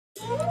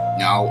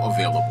Now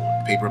available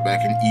in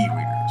paperback and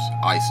e-readers,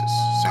 Isis,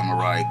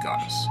 Samurai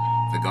Goddess.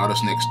 The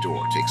goddess next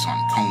door takes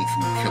on kung fu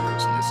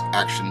killers in this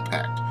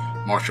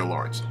action-packed martial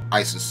arts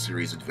Isis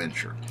series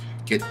adventure.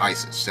 Get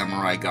Isis,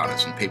 Samurai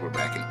Goddess in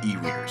paperback and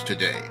e-readers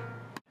today.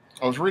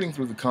 I was reading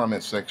through the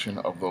comment section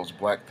of those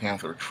Black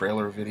Panther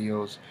trailer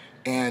videos,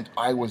 and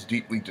I was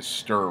deeply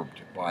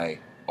disturbed by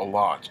a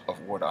lot of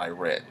what I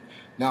read.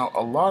 Now,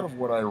 a lot of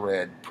what I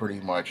read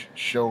pretty much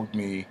showed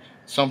me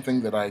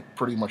something that I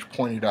pretty much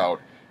pointed out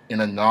in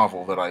a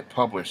novel that I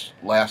published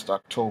last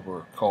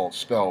October called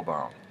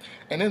Spellbound.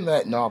 And in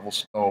that novel,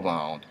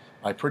 Spellbound,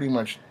 I pretty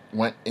much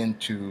went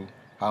into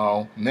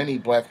how many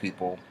black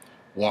people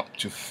want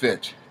to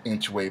fit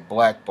into a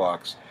black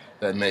box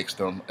that makes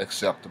them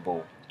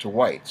acceptable to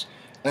whites.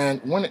 And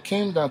when it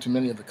came down to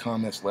many of the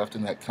comments left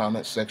in that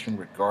comment section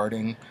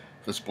regarding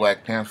this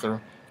Black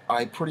Panther,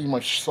 I pretty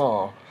much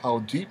saw how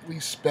deeply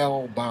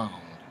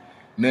spellbound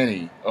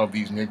many of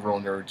these Negro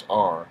nerds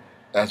are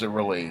as it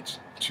relates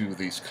to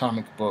these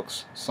comic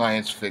books,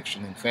 science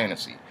fiction, and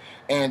fantasy,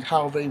 and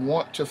how they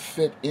want to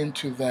fit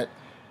into that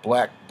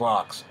black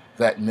box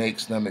that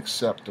makes them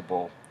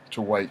acceptable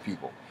to white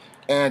people.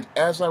 And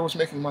as I was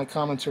making my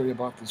commentary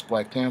about this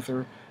Black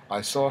Panther,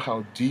 I saw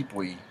how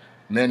deeply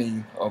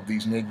many of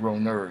these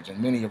Negro nerds and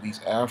many of these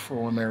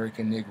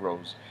Afro-American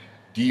Negroes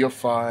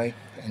deify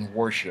and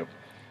worship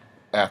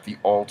at the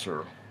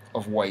altar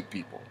of white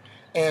people.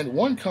 And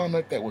one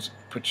comment that was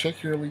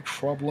particularly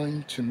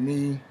troubling to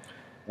me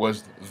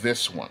was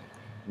this one.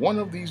 One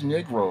of these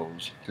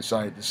Negroes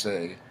decided to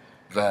say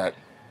that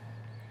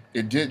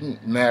it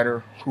didn't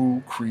matter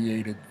who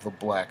created the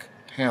Black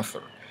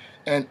Panther.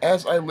 And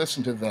as I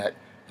listened to that,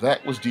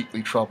 that was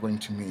deeply troubling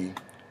to me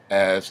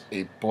as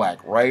a black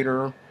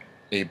writer,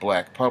 a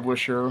black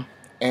publisher,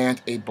 and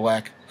a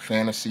black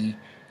fantasy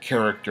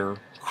character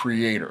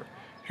creator.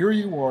 Here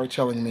you are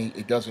telling me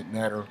it doesn't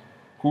matter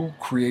who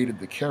created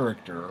the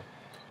character,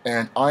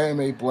 and I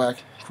am a black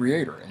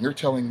creator, and you're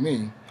telling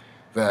me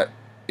that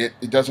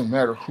it doesn't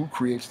matter who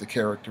creates the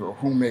character or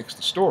who makes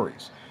the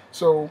stories.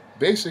 So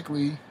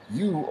basically,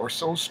 you are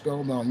so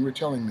spellbound, you were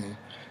telling me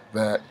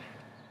that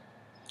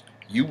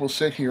you will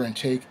sit here and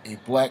take a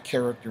black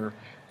character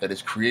that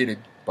is created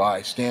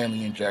by Stan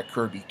Lee and Jack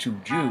Kirby,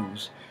 two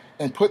Jews,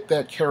 and put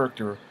that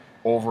character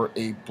over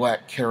a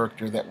black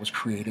character that was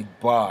created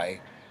by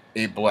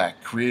a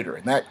black creator.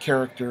 And that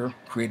character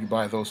created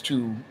by those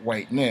two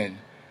white men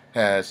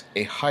has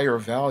a higher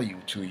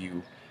value to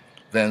you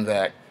than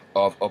that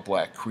of a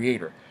black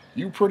creator.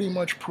 You pretty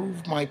much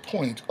proved my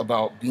point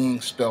about being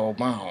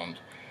spellbound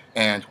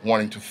and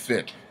wanting to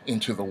fit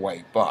into the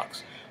white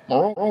box.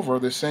 Moreover,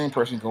 this same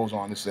person goes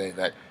on to say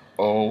that,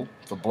 oh,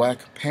 the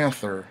Black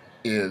Panther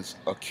is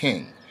a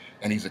king,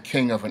 and he's a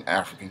king of an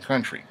African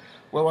country.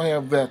 Well, I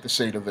have that to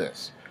say to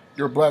this.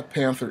 Your Black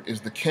Panther is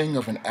the king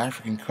of an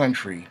African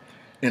country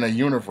in a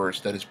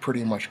universe that is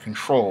pretty much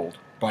controlled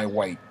by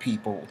white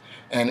people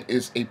and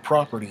is a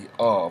property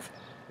of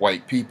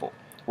white people.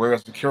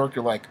 Whereas the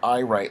character like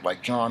I write,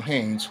 like John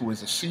Haynes, who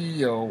is the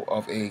CEO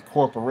of a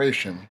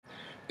corporation,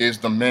 is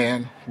the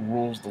man who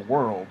rules the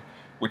world,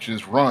 which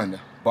is run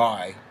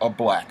by a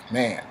black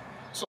man.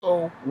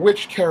 So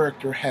which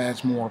character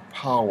has more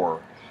power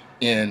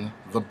in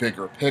the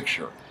bigger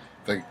picture?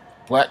 The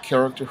black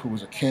character who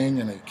is a king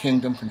in a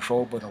kingdom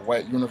controlled by a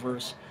white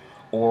universe,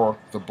 or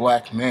the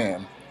black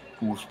man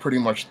who is pretty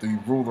much the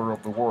ruler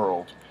of the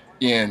world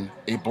in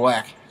a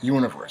black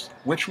universe?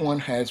 Which one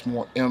has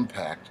more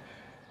impact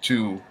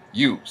to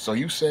you? So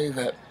you say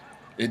that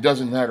it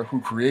doesn't matter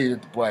who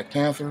created the Black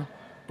Panther,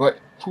 but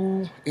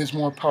who is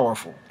more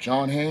powerful,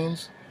 John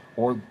Haynes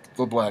or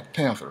the Black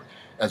Panther?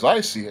 As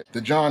I see it,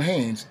 the John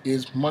Haynes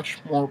is much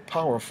more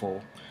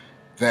powerful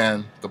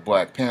than the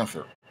Black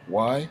Panther.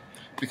 Why?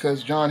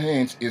 Because John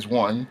Haynes is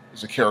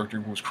a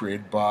character who was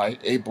created by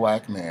a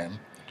black man.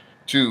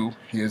 Two,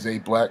 he is a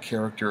black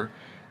character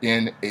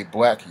in a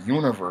black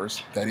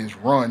universe that is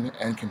run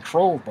and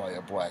controlled by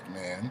a black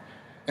man.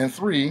 And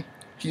three,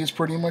 he is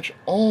pretty much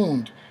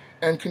owned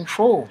and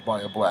controlled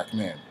by a black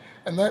man.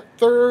 And that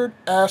third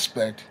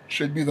aspect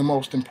should be the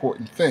most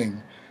important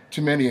thing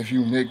to many of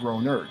you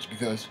Negro nerds,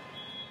 because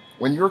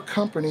when your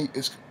company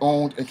is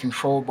owned and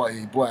controlled by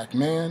a black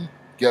man,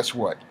 guess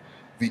what?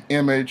 The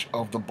image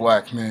of the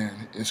black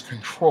man is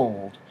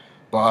controlled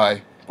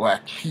by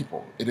black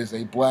people. It is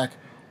a black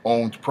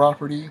owned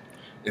property.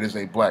 It is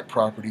a black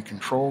property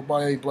controlled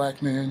by a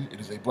black man. It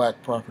is a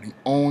black property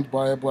owned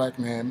by a black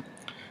man.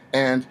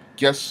 And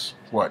guess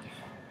what?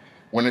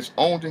 When it's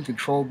owned and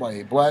controlled by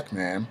a black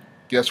man,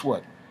 guess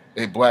what?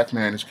 A black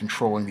man is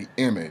controlling the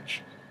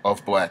image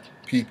of black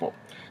people.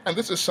 And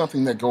this is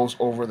something that goes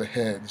over the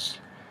heads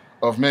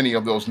of many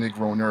of those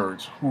Negro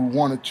nerds who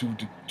wanted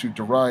to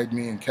deride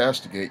me and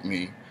castigate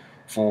me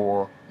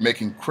for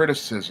making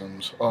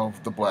criticisms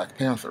of the Black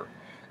Panther.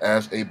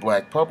 As a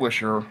black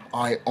publisher,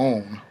 I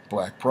own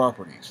black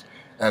properties.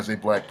 As a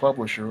black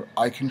publisher,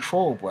 I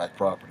control black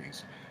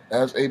properties.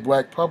 As a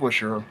black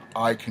publisher,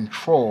 I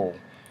control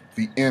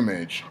the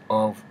image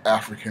of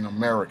African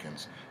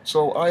Americans.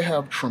 So I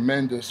have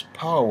tremendous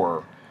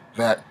power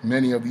that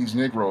many of these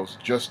Negroes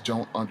just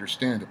don't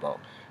understand about.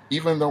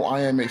 Even though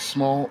I am a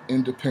small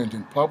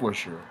independent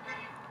publisher,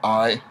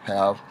 I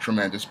have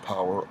tremendous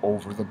power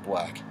over the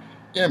black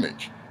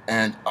image.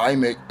 And I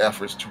make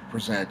efforts to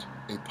present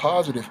a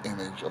positive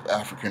image of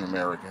African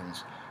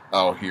Americans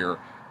out here.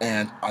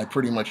 And I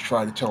pretty much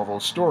try to tell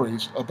those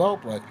stories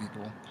about black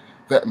people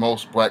that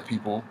most black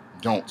people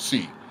don't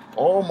see.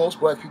 All most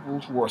black people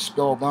who are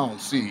spellbound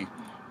see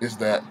is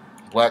that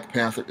Black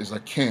Panther is a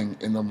king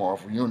in the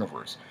Marvel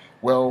Universe.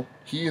 Well,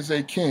 he is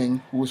a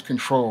king who is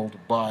controlled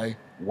by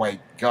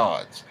white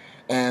gods.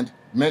 And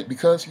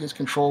because he is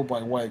controlled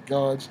by white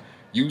gods,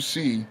 you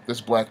see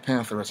this Black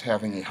Panther as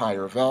having a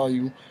higher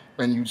value,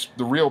 and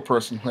the real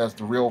person who has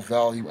the real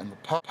value and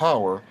the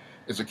power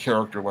is a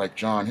character like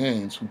John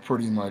Haynes, who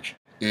pretty much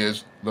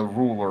is the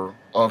ruler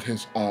of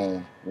his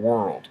own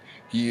world.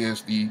 He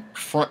is the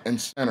front and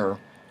center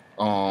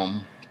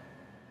um,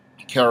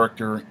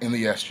 character in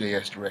the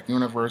SJS Direct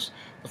Universe.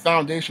 The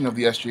foundation of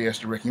the SJS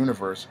Direct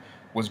Universe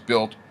was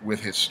built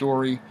with his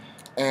story,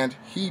 and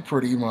he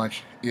pretty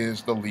much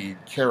is the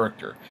lead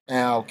character.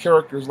 Now,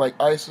 characters like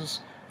Isis,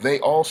 they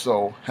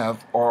also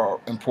are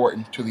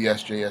important to the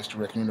SJS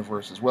Direct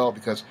Universe as well,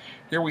 because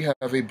here we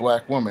have a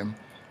black woman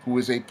who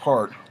is a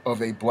part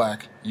of a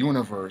black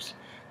universe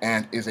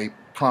and is a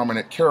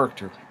prominent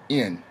character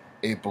in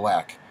a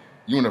black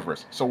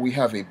universe. So we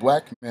have a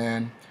black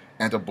man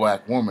and a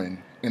black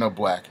woman in a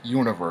black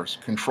universe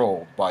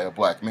controlled by a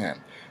black man.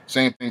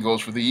 Same thing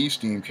goes for the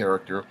East-Team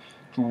character,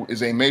 who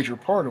is a major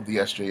part of the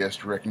SJS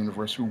Direct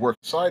Universe, who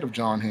works side of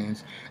John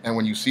Haynes. And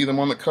when you see them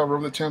on the cover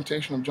of The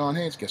Temptation of John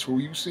Haynes, guess who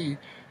you see?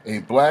 A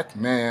black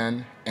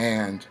man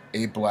and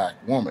a black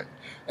woman.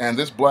 And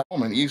this black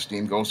woman,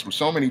 East-Team, goes through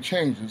so many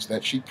changes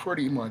that she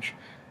pretty much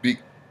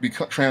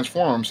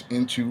transforms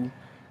into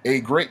a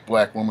great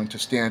black woman to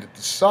stand at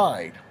the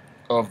side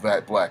of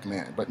that black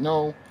man. But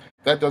no,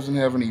 that doesn't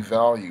have any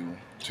value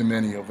to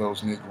many of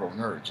those Negro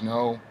nerds.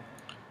 No,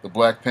 the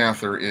Black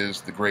Panther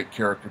is the great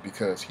character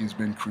because he's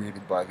been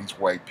created by these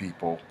white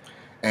people.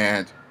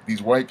 And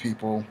these white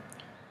people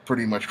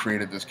pretty much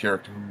created this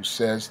character who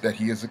says that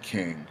he is a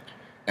king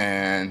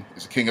and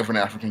is a king of an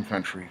African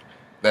country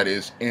that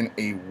is in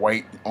a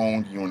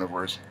white-owned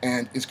universe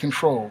and is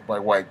controlled by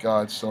white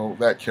gods, so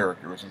that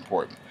character is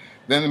important.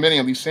 Then many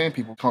of these same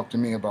people talk to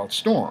me about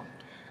Storm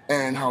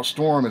and how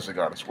Storm is a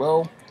goddess.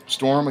 Well,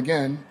 Storm,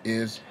 again,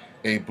 is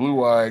a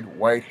blue-eyed,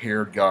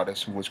 white-haired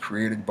goddess who was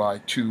created by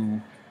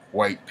two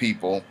white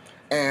people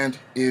and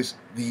is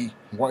the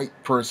white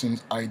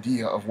person's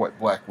idea of what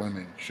black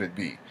women should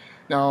be.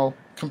 Now,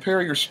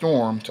 compare your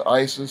Storm to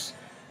Isis,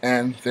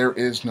 and there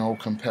is no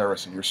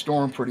comparison. Your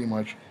Storm pretty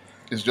much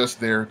is just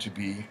there to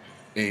be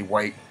a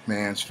white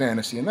man's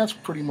fantasy, and that's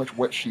pretty much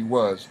what she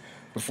was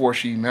before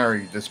she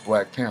married this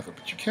Black Panther.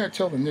 But you can't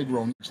tell the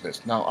Negro needs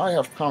this. Now, I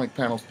have comic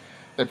panels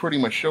that pretty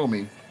much show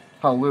me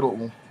how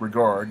little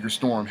regard your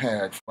Storm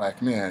had for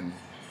black men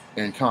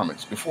in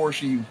comics. Before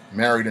she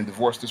married and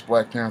divorced this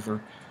Black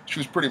Panther, she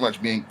was pretty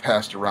much being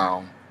passed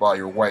around by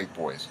your white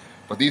boys.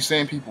 But these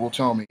same people will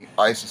tell me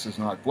Isis is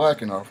not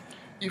black enough,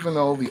 even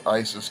though the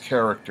Isis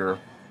character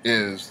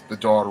is the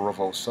daughter of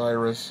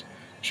Osiris.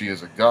 She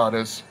is a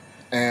goddess,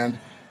 and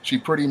she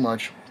pretty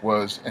much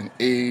was an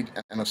aid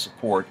and a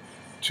support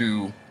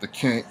to the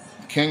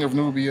king of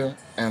Nubia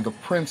and the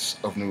prince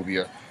of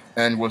Nubia,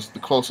 and was the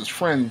closest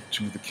friend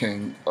to the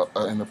king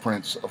and the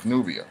prince of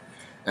Nubia.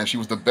 And she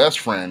was the best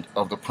friend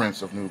of the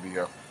prince of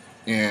Nubia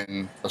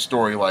in a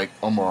story like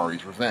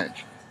Omari's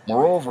Revenge.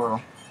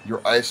 Moreover,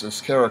 your Isis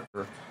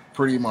character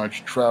pretty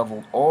much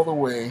traveled all the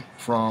way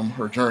from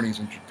her journeys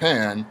in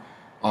Japan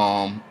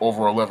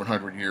over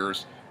 1100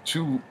 years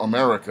to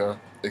America,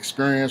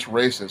 experienced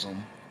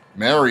racism,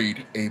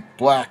 married a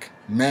black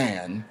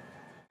man.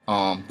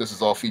 This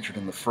is all featured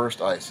in the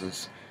first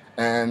Isis,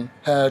 and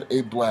had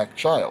a black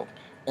child.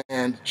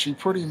 And she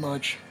pretty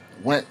much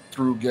went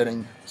through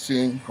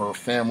seeing her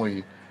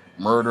family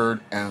murdered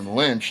and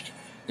lynched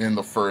in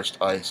the first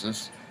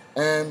Isis.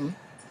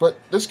 But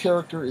this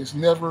character is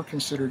never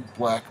considered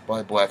black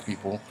by black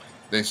people.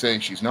 They say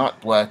she's not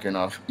black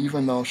enough,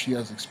 even though she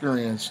has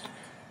experienced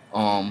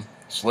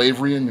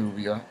slavery in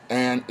Nubia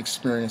and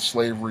experienced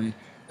slavery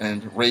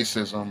and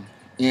racism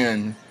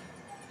in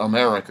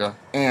America,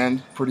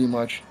 and pretty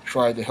much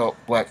tried to help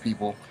black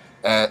people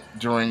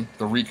during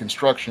the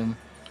Reconstruction,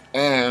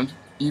 and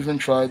even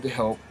tried to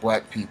help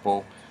black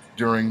people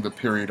during the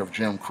period of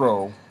Jim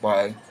Crow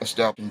by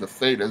establishing the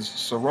Thetas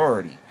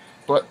sorority.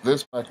 But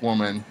this black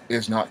woman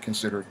is not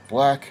considered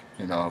black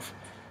enough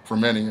for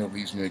many of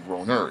these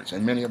Negro nerds.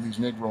 And many of these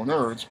Negro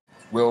nerds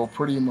will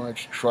pretty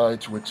much try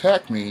to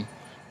attack me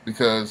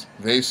because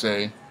they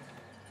say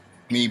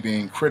me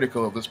being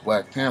critical of this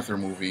Black Panther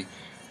movie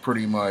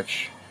pretty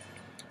much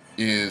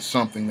is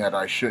something that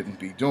I shouldn't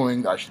be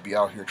doing. I should be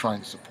out here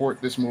trying to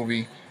support this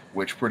movie,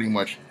 which pretty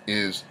much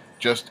is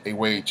just a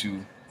way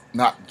to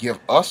not give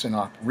us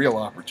a real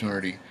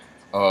opportunity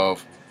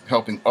of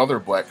helping other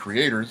black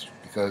creators,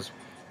 because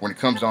when it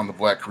comes down to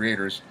black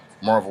creators,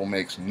 Marvel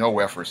makes no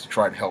efforts to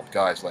try to help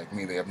guys like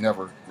me. They have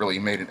never really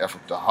made an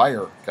effort to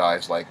hire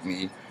guys like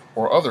me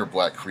or other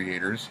black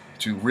creators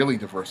to really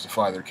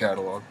diversify their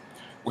catalog,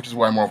 which is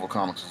why Marvel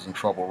Comics is in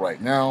trouble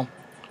right now.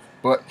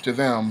 But to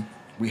them,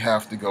 we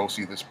have to go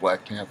see this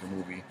Black Panther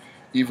movie,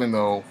 even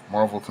though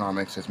Marvel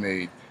Comics has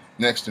made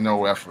next to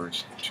no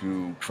efforts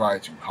to try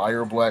to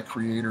hire black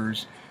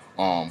creators,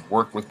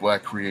 work with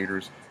black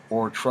creators,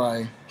 or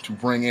try to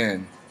bring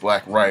in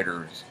black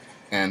writers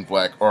and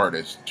black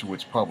artists to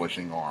its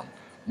publishing arm.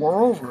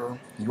 Moreover,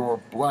 your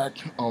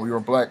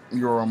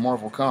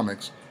Marvel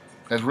Comics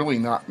has really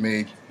not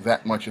made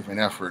that much of an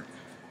effort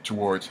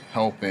towards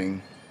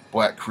helping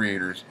black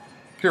creators,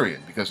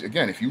 period. Because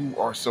again, if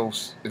you're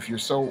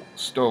so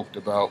stoked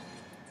about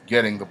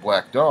getting the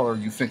black dollar,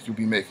 you think you'll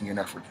be making an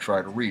effort to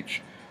try to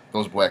reach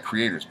those black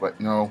creators. But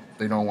no,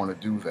 they don't want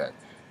to do that.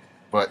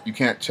 But you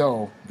can't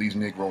tell these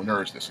Negro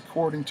nerds this.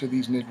 According to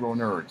these Negro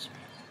nerds,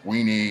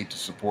 we need to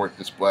support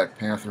this Black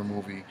Panther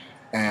movie,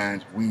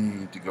 and we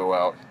need to go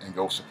out and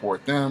go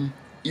support them,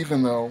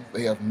 even though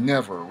they have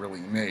never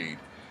really made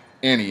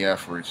any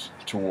efforts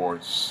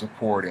towards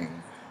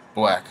supporting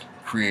black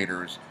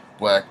creators,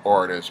 black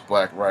artists,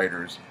 black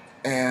writers,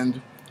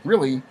 and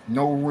really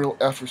no real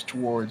efforts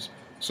towards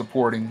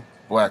supporting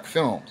black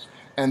films.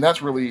 And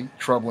that's really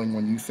troubling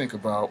when you think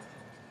about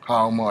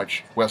how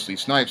much Wesley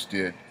Snipes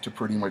did to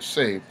pretty much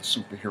save the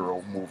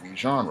superhero movie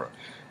genre.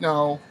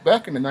 Now,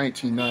 back in the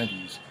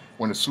 1990s,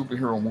 when the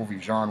superhero movie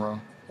genre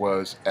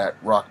was at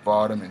rock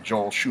bottom and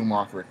Joel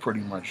Schumacher had pretty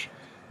much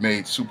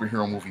made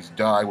superhero movies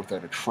die with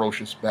that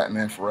atrocious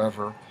Batman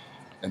Forever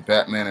and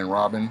Batman and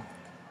Robin,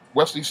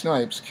 Wesley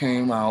Snipes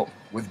came out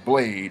with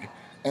Blade,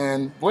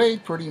 and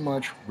Blade pretty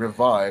much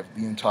revived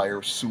the entire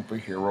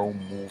superhero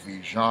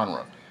movie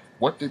genre.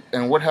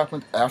 What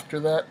happened after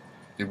that?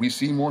 Did we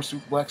see more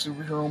black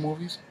superhero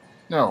movies?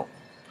 No.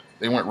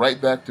 They went right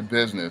back to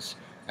business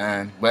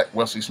and let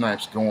Wesley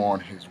Snipes go on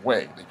his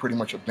way. They pretty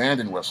much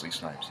abandoned Wesley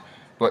Snipes.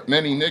 But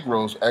many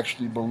Negroes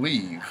actually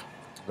believe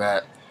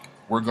that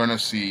we're going to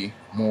see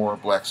more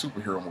black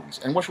superhero movies.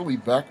 And what's really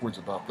backwards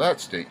about that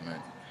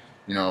statement,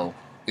 you know,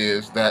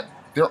 is that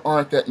there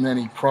aren't that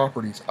many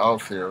properties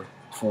out there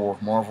for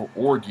Marvel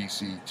or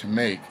DC to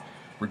make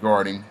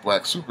regarding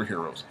black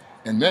superheroes.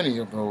 And many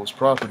of those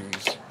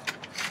properties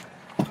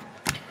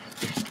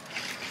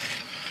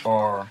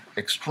are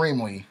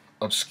extremely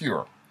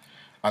obscure.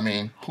 I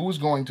mean, who's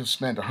going to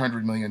spend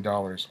 $100 million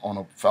on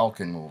a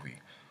Falcon movie?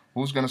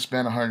 Who's going to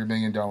spend $100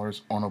 million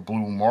on a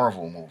Blue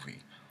Marvel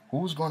movie?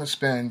 Who's going to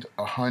spend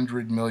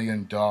 $100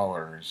 million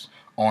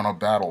on a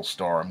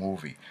Battlestar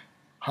movie?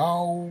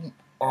 How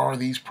are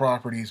these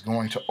properties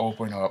going to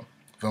open up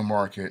the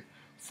market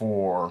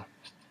for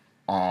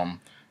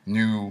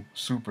new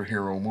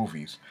superhero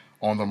movies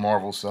on the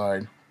Marvel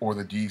side or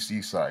the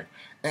DC side?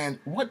 And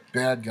what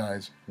bad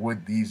guys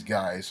would these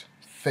guys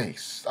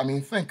face? I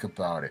mean, think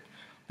about it.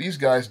 These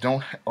guys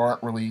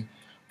aren't really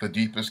the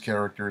deepest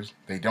characters.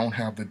 They don't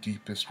have the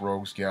deepest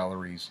rogues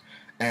galleries,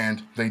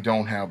 and they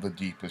don't have the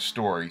deepest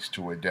stories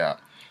to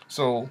adapt.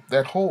 So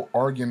that whole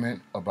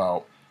argument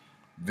about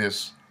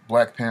this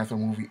Black Panther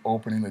movie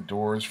opening the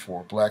doors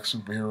for black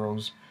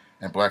superheroes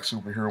and black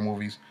superhero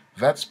movies,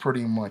 that's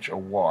pretty much a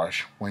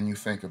wash when you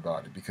think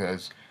about it,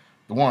 because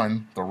the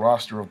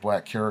roster of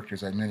black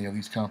characters at many of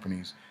these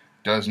companies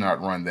does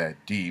not run that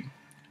deep,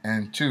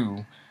 and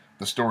two,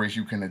 the stories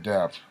you can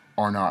adapt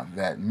are not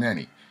that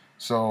many.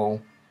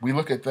 So we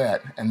look at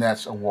that, and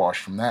that's a wash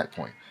from that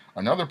point.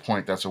 Another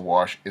point that's a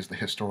wash is the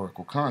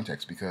historical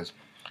context, because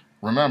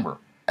remember,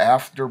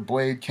 after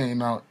Blade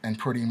came out and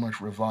pretty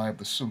much revived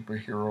the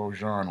superhero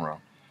genre,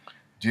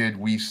 did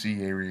we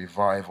see a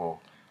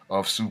revival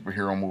of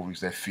superhero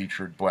movies that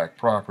featured black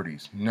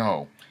properties?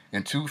 No.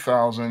 In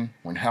 2000,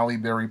 when Halle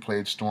Berry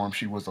played Storm,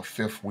 she was a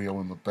fifth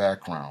wheel in the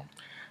background.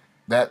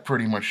 That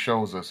pretty much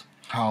shows us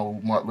how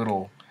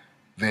little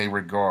they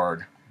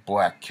regard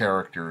black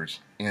characters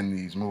in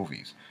these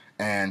movies.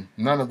 And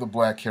none of the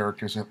black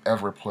characters have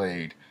ever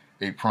played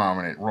a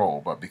prominent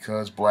role. But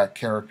because black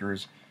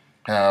characters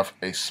have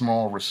a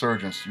small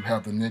resurgence, you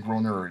have the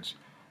Negro nerds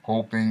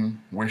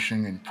hoping,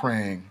 wishing, and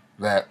praying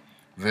that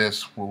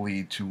this will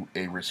lead to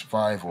a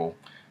revival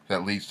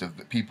that leads to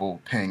the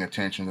people paying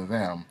attention to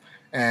them,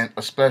 and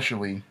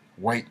especially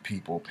white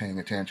people paying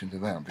attention to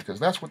them, because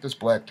that's what this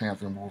Black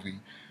Panther movie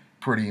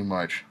pretty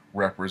much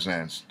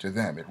represents to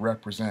them. It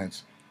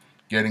represents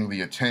getting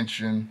the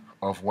attention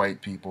of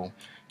white people,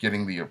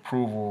 getting the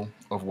approval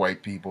of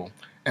white people,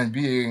 and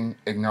being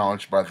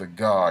acknowledged by the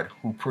God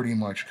who pretty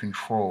much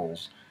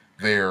controls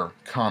their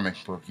comic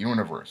book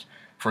universe.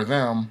 For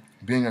them,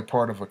 being a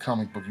part of a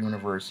comic book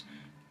universe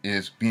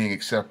is being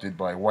accepted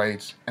by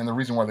whites, and the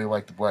reason why they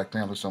like the Black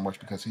Panther so much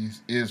because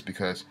he's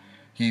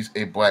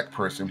a black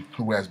person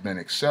who has been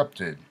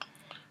accepted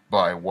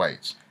by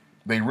whites.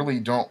 They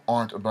really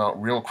aren't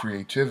about real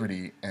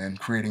creativity and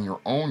creating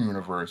your own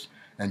universe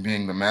and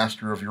being the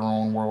master of your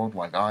own world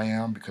like I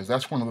am, because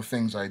that's one of the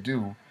things I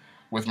do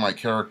with my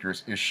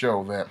characters is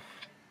show that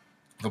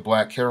the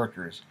black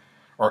characters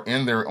are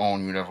in their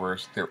own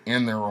universe, they're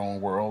in their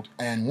own world,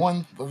 and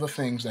one of the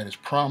things that is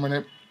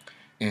prominent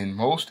in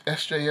most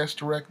SJS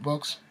Direct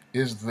books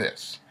is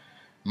this.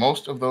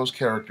 Most of those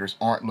characters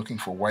aren't looking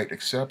for white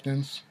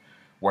acceptance,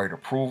 white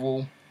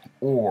approval,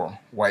 or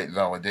white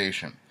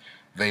validation.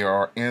 They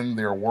are in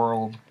their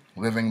world,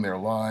 living their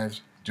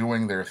lives,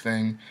 doing their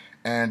thing,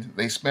 and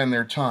they spend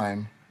their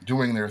time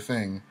doing their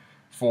thing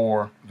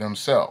for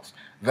themselves.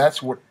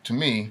 That's what, to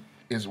me,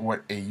 is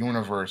what a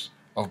universe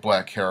of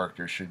black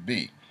characters should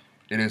be.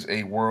 It is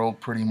a world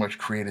pretty much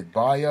created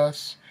by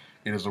us.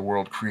 It is a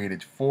world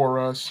created for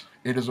us.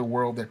 It is a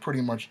world that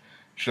pretty much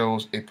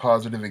shows a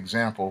positive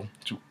example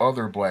to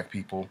other black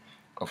people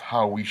of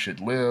how we should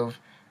live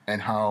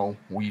and how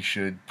we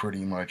should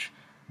pretty much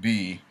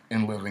be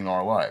in living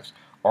our lives.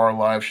 Our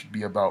lives should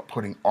be about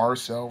putting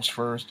ourselves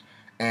first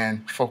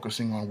and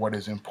focusing on what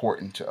is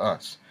important to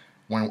us.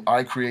 When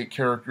I create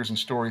characters and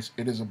stories,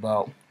 it is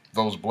about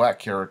those black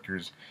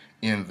characters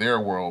in their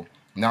world,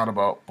 not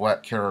about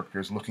black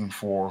characters looking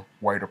for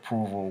white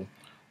approval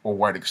or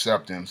white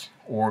acceptance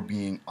or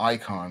being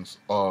icons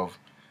of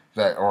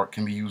that art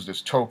can be used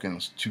as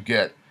tokens to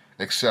get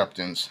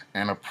acceptance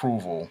and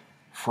approval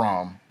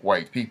from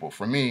white people.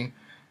 For me,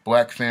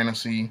 black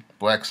fantasy,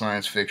 black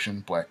science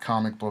fiction, black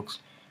comic books,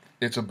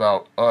 it's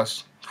about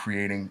us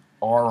creating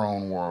our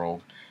own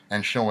world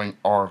and showing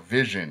our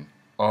vision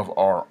of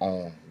our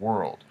own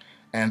world.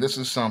 And this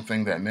is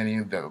something that many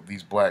of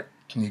these black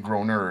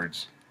Negro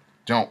nerds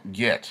don't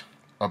get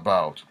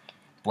about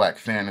black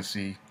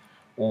fantasy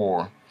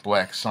or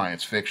black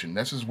science fiction.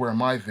 This is where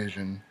my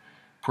vision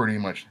pretty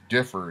much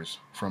differs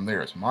from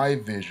theirs. My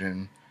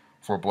vision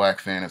for black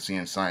fantasy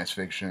and science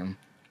fiction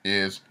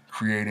is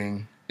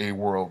creating a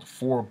world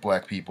for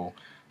black people,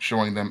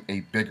 showing them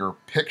a bigger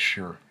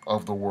picture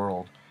of the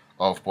world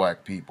of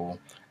black people,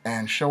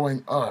 and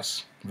showing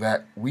us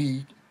that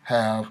we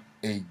have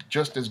a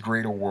just as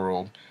great a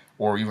world,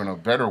 or even a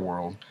better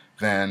world,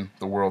 than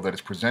the world that is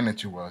presented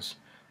to us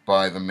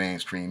by the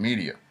mainstream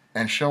media,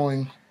 and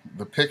showing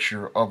the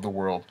picture of the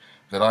world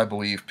that I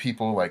believe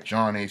people like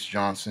John H.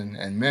 Johnson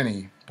and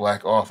many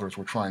black authors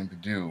were trying to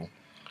do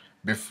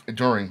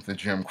during the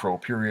Jim Crow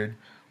period,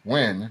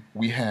 when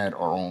we had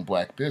our own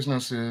black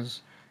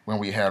businesses, when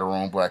we had our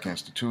own black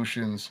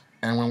institutions,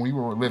 and when we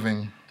were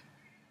living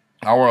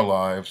our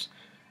lives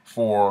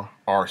for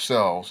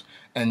ourselves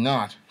and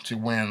not to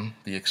win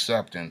the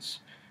acceptance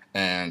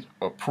and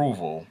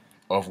approval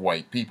of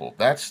white people.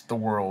 That's the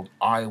world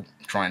I'm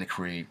trying to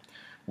create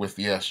with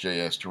the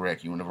SJS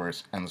Direct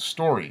universe and the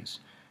stories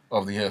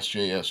of the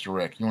SJS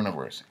Direct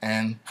universe.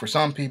 And for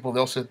some people,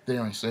 they'll sit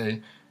there and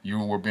say you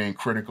were being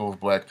critical of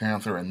Black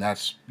Panther and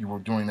you were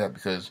doing that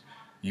because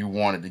you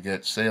wanted to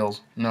get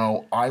sales.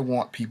 No, I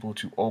want people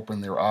to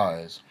open their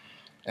eyes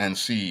and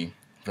see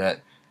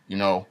that,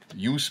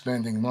 you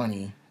spending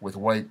money with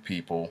white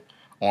people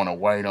on a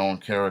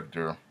white-owned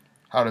character,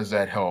 how does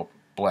that help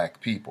black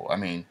people? I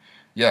mean,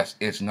 yes,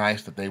 it's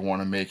nice that they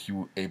want to make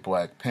you a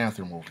Black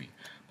Panther movie,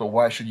 but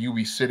why should you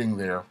be sitting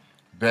there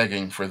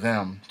begging for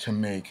them to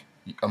make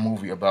a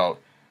movie about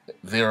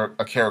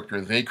a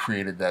character they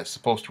created that's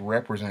supposed to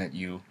represent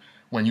you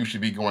when you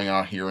should be going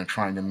out here and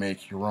trying to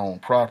make your own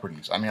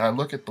properties? I mean, I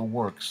look at the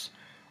works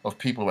of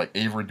people like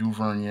Ava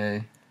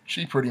DuVernay.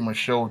 She pretty much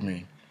showed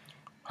me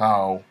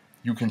how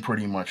you can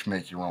pretty much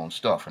make your own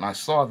stuff. And I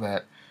saw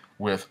that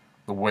with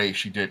the way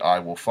she did I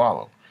Will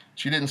Follow.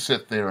 She didn't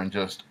sit there and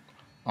just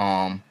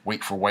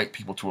wait for white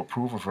people to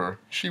approve of her.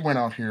 She went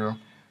out here,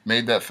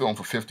 made that film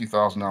for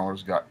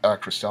 $50,000, got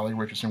actress Sally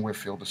Richardson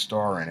Whitfield to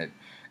star in it,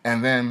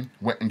 and then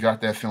went and got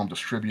that film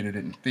distributed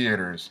in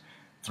theaters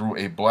through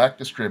a black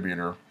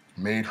distributor,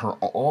 made her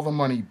all the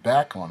money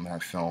back on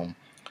that film,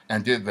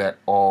 and did that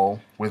all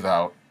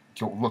without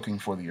looking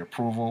for the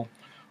approval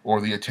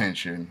or the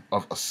attention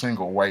of a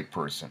single white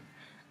person.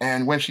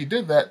 And when she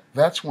did that,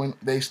 that's when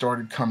they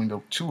started coming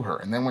to her.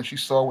 And then when she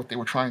saw what they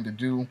were trying to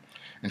do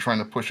and trying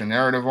to push a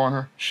narrative on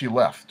her, she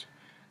left.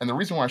 And the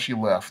reason why she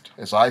left,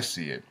 as I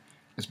see it,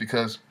 is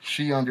because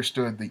she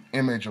understood the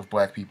image of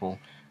black people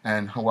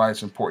and why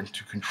it's important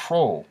to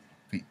control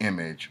the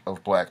image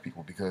of black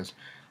people. Because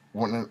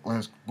when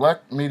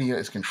black media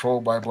is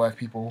controlled by black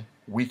people,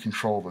 we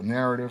control the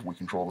narrative, we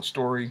control the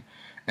story,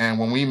 and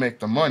when we make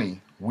the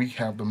money, we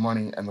have the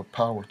money and the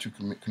power to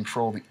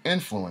control the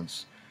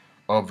influence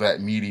of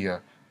that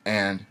media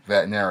and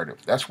that narrative.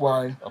 That's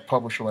why a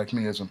publisher like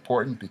me is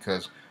important,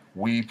 because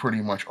we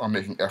pretty much are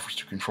making efforts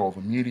to control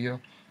the media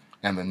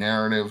and the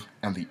narrative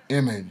and the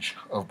image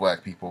of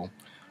black people.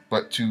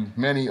 But to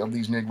many of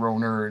these Negro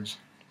nerds,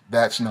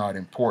 that's not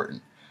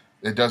important.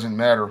 It doesn't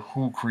matter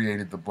who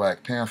created the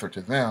Black Panther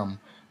to them,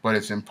 but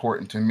it's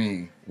important to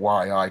me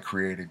why I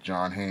created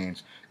John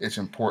Haynes. It's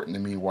important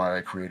to me why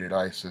I created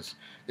ISIS.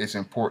 It's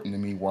important to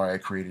me why I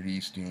created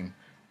Eastine.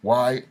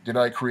 Why did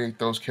I create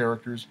those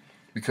characters?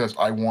 Because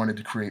I wanted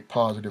to create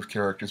positive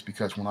characters,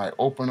 because when I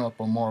open up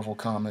a Marvel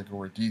comic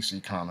or a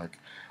DC comic,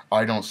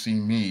 I don't see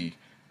me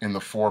in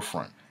the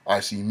forefront. I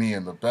see me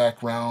in the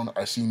background.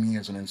 I see me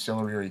as an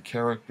ancillary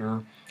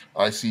character.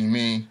 I see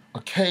me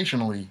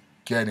occasionally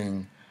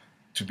getting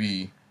to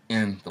be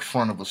in the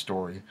front of the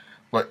story,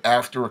 but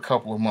after a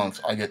couple of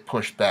months, I get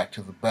pushed back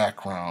to the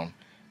background,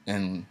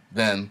 and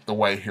then the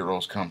white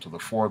heroes come to the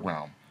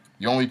foreground.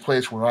 The only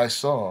place where I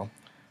saw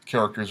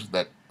characters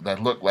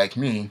that looked like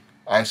me,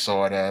 I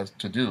saw it as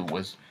to do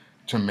was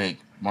to make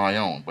my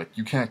own. But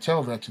you can't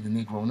tell that to the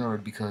Negro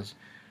nerd because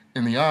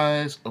in the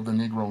eyes of the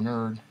Negro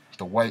nerd,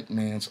 the white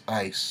man's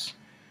ice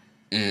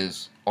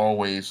is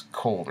always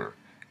colder,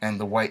 and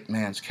the white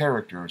man's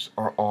characters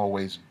are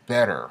always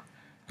better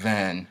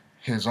than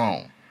his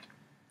own.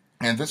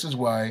 And this is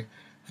why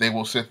they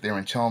will sit there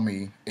and tell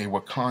me a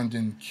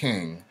Wakandan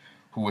king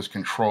who is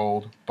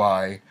controlled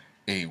by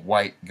a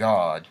white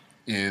god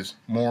is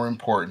more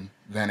important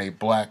than a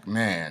black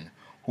man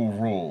who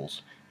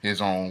rules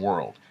his own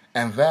world.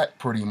 And that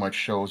pretty much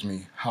shows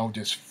me how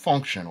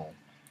dysfunctional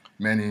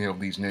many of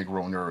these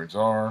Negro nerds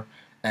are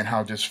and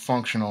how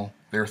dysfunctional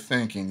their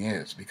thinking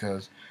is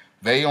because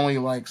they only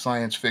like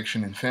science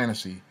fiction and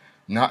fantasy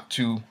not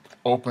to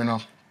open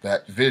up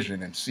that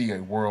vision and see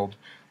a world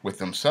with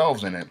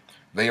themselves in it.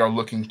 They are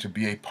looking to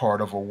be a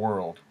part of a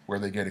world where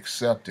they get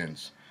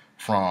acceptance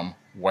from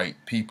white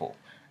people.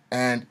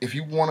 And if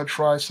you want to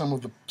try some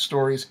of the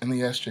stories in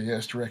the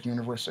SJS Direct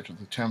Universe, such as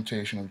The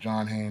Temptation of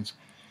John Haynes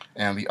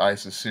and the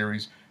ISIS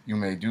series, you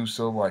may do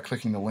so by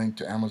clicking the link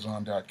to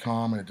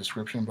Amazon.com in the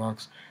description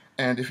box.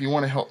 And if you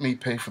want to help me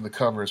pay for the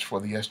covers for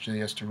the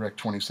SJS Direct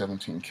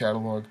 2017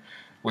 catalog,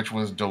 which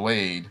was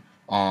delayed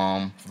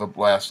for the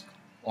last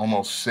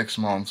almost 6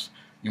 months,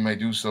 you may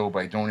do so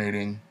by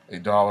donating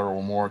 $1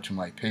 or more to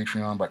my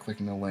Patreon by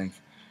clicking the link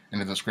in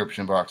the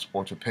description box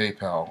or to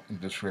PayPal in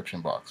the description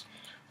box.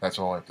 That's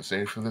all I have to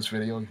say for this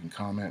video. You can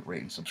comment,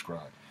 rate, and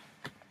subscribe.